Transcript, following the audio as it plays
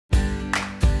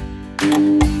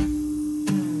Welcome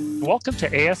to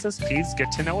ASSP's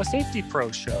Get to Know a Safety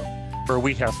Pro show, where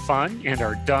we have fun and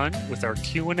are done with our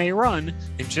Q&A run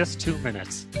in just 2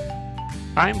 minutes.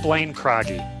 I'm Blaine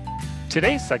Croggy.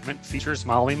 Today's segment features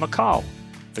Molly McCall,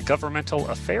 the Governmental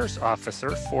Affairs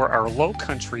Officer for our Low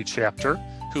Country chapter,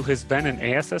 who has been an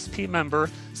ASSP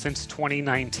member since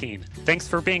 2019. Thanks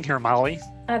for being here, Molly.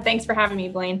 Thanks for having me,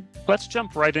 Blaine. Let's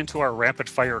jump right into our rapid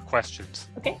fire questions.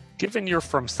 Okay. Given you're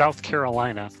from South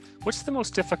Carolina, what's the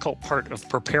most difficult part of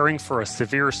preparing for a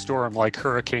severe storm like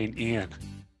Hurricane Ian?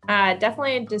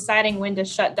 Definitely deciding when to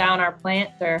shut down our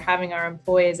plant or having our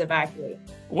employees evacuate.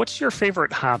 What's your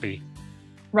favorite hobby?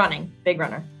 Running, big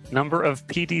runner. Number of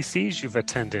PDCs you've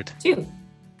attended? 2.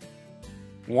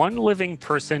 One living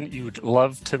person you'd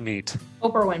love to meet?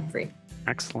 Oprah Winfrey.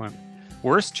 Excellent.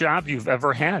 Worst job you've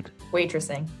ever had?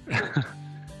 Waitressing.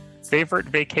 Favorite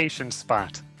vacation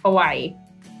spot? Hawaii.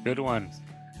 Good one.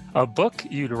 A book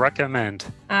you'd recommend?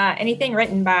 Anything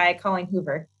written by Colleen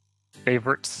Hoover.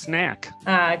 Favorite snack?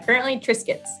 Currently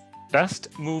Triscuits. Best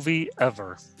movie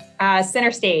ever?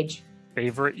 Center Stage.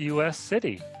 Favorite U.S.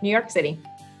 city? New York City.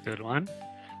 Good one.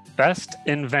 Best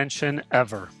invention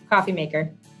ever? Coffee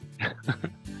maker.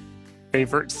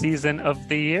 Favorite season of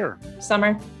the year?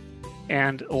 Summer.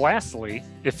 And lastly,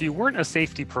 if you weren't a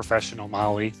safety professional,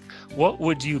 Molly, what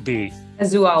would you be? A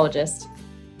zoologist.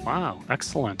 Wow,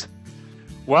 excellent.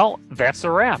 Well, that's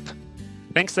a wrap.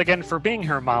 Thanks again for being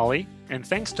here, Molly, and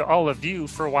thanks to all of you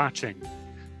for watching.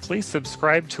 Please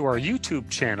subscribe to our YouTube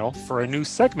channel for a new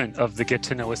segment of the Get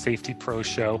to Know a Safety Pro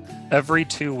show every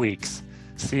 2 weeks.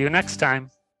 See you next time.